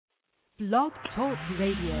Blog Talk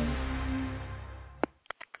Radio.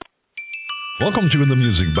 Welcome to In the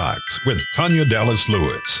Music Box with Tanya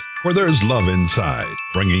Dallas-Lewis, where there's love inside,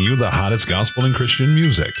 bringing you the hottest gospel and Christian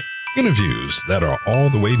music, interviews that are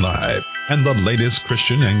all the way live, and the latest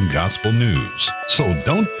Christian and gospel news. So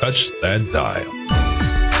don't touch that dial.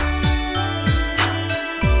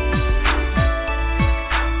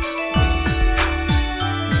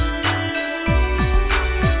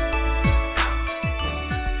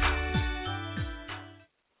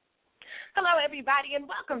 Everybody, and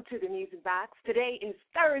welcome to the Music Box. Today is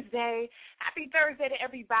Thursday. Happy Thursday to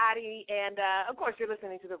everybody. And, of course, you're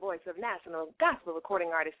listening to the voice of national gospel recording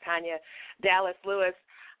artist Tanya Dallas-Lewis.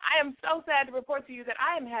 I am so sad to report to you that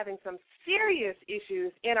I am having some serious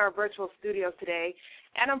issues in our virtual studio today.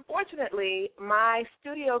 And, unfortunately, my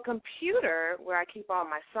studio computer, where I keep all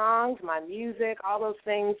my songs, my music, all those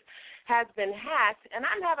things, has been hacked. And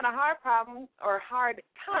I'm having a hard time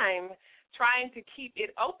trying to keep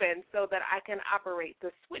it open so that I can operate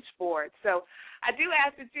the switchboard. So I do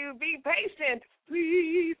ask that you be patient.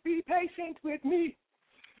 Please be patient with me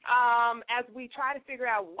as we try to figure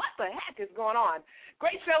out what the heck is going on.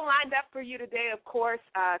 Great show lined up for you today, of course.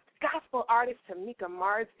 Gospel artist Tomeca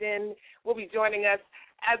Marsden will be joining us,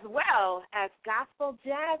 as well as gospel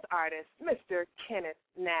jazz artist Mr. Kenneth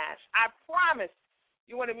Nash. I promise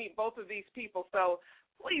you want to meet both of these people, so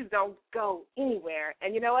please don't go anywhere.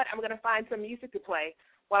 And you know what? I'm going to find some music to play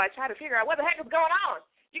while I try to figure out what the heck is going on.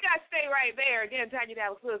 You guys stay right there. Again, Tanya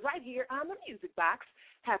Dallas-Lewis right here on the Music Box.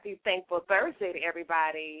 Happy Thankful Thursday to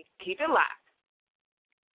everybody. Keep it locked.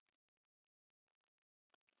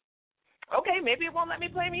 Okay, maybe it won't let me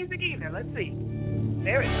play music either. Let's see.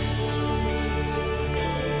 There it is.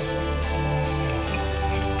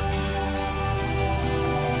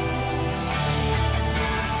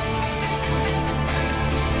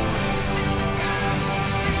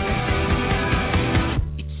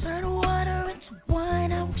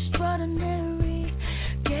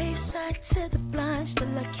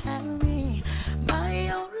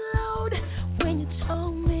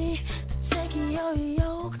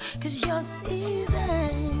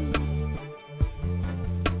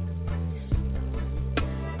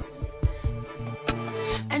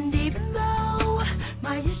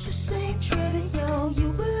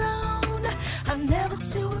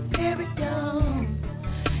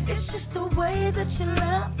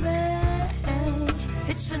 Enough.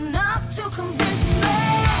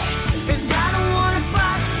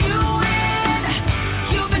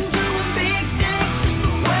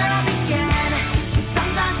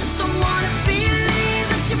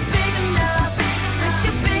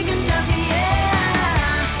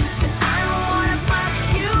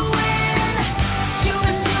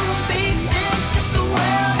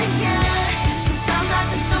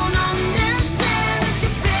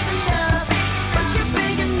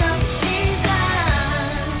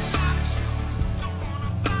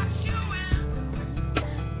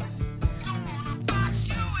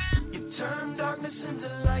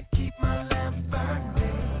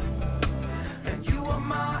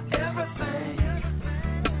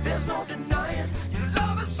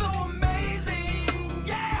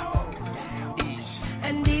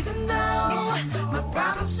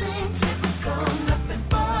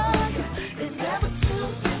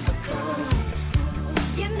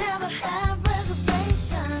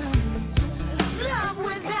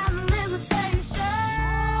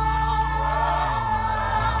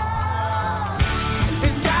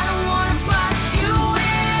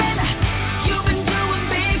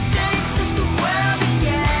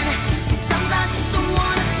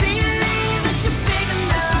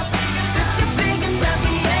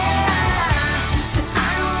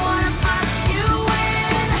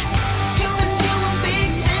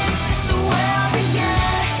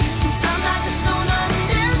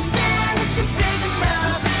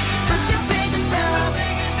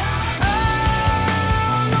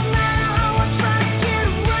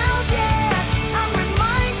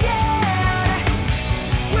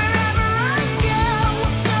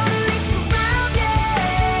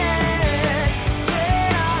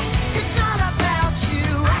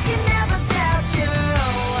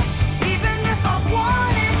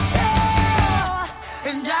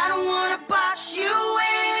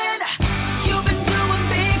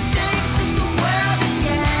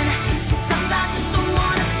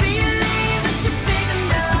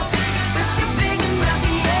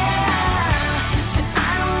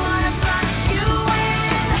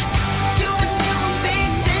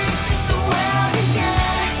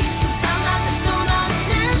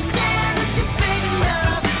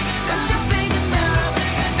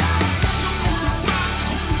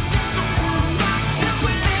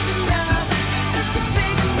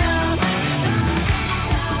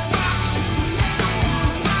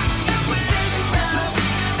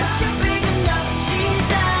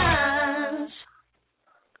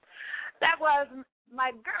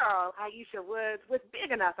 girl, Aisha Woods, with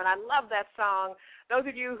Big Enough, and I love that song. Those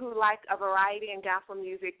of you who like a variety in gospel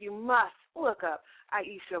music, you must look up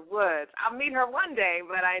Aisha Woods. I'll meet her one day,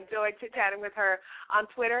 but I enjoyed chit-chatting with her on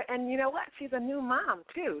Twitter, and you know what? She's a new mom,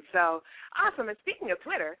 too, so awesome. And speaking of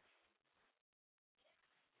Twitter,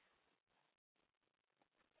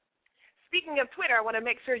 I want to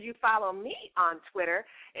make sure you follow me on Twitter.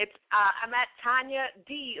 I'm at Tanya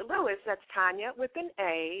D. Lewis. That's Tanya with an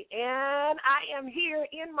A. And I am here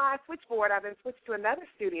in my switchboard. I've been switched to another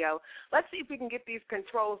studio. Let's see if we can get these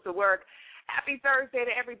controls to work. Happy Thursday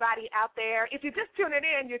to everybody out there. If you're just tuning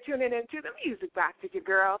in, you're tuning into the Music Box with your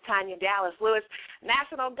girl, Tanya Dallas Lewis,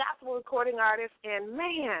 national gospel recording artist. And,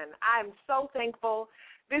 man, I'm so thankful.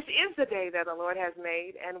 This is the day that the Lord has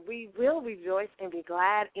made, and we will rejoice and be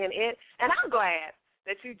glad in it. And I'm glad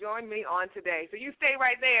that you joined me on today. So you stay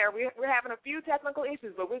right there. We're having a few technical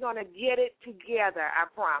issues, but we're going to get it together, I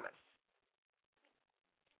promise.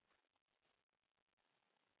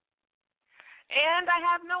 And I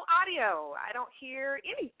have no audio. I don't hear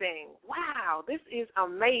anything. Wow, this is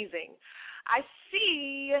amazing. I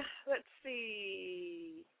see, let's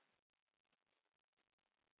see.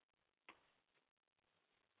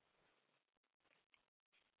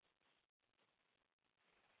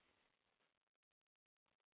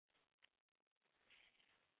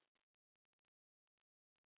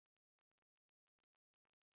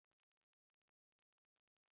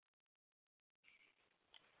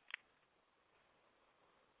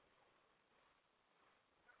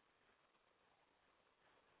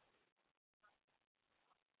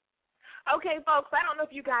 Okay, folks, I don't know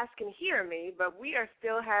if you guys can hear me, but we are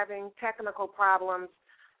still having technical problems.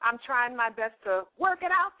 I'm trying my best to work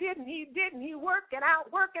it out. Didn't he work it out,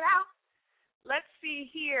 Let's see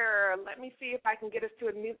here. Let me see if I can get us to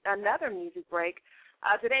another music break.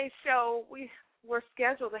 Today's show, we're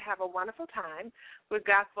scheduled to have a wonderful time with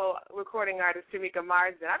gospel recording artist Tomeca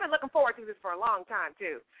Marsden. I've been looking forward to this for a long time,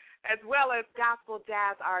 too, as well as gospel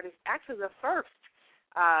jazz artist, actually the first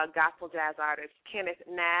gospel jazz artist, Kenneth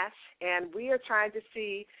Nash, and we are trying to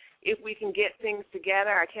see if we can get things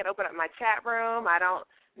together. I can't open up my chat room. I don't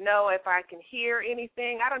know if I can hear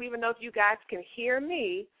anything. I don't even know if you guys can hear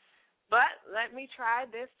me, but let me try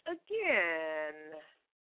this again.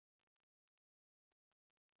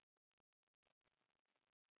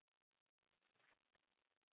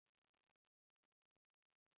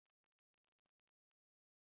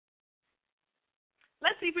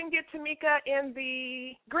 Let's see if we can get Tomeca in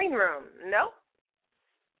the green room. Nope.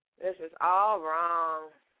 This is all wrong.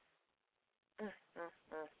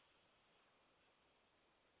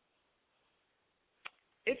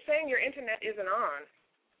 It's saying your internet isn't on.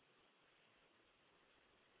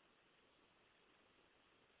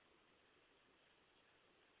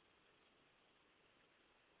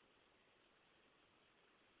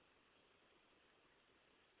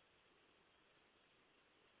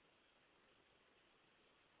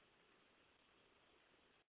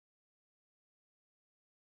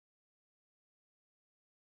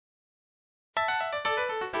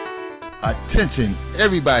 Attention,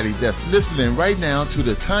 everybody that's listening right now to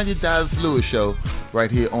the Tanya Dallas Lewis Show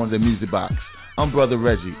right here on the Music Box. I'm Brother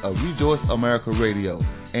Reggie of Rejoice America Radio,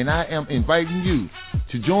 and I am inviting you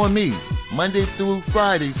to join me Monday through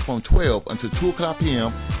Fridays from 12 until 2 o'clock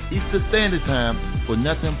p.m. Eastern Standard Time for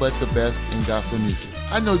nothing but the best in gospel music.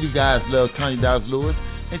 I know you guys love Tanya Dallas Lewis,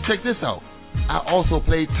 and check this out. I also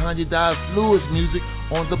play Tanya Dallas Lewis music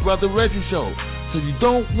on the Brother Reggie Show, so you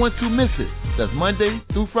don't want to miss it. That's Monday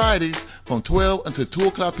through Fridays from 12 until 2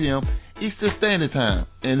 o'clock p.m. Eastern Standard Time.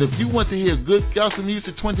 And if you want to hear good gospel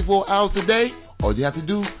music 24 hours a day, all you have to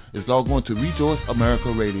do is log on to Rejoice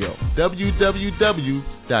America Radio,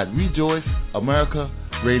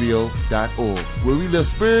 www.rejoiceamericaradio.org, where we live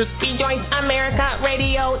spirits,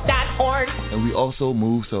 RejoiceAmericaRadio.org, and we also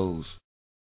move souls.